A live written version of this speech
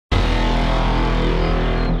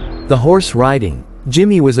The horse riding.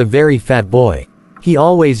 Jimmy was a very fat boy. He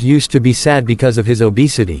always used to be sad because of his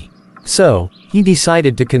obesity. So, he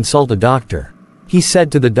decided to consult a doctor. He said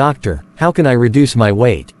to the doctor, "How can I reduce my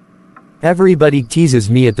weight? Everybody teases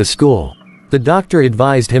me at the school." The doctor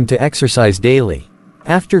advised him to exercise daily.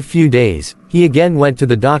 After few days, he again went to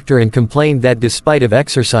the doctor and complained that despite of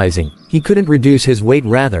exercising, he couldn't reduce his weight,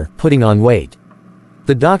 rather, putting on weight.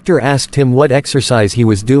 The doctor asked him what exercise he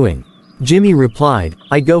was doing. Jimmy replied,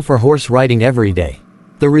 "I go for horse riding every day.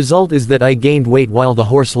 The result is that I gained weight while the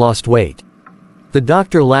horse lost weight." The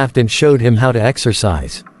doctor laughed and showed him how to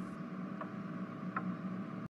exercise.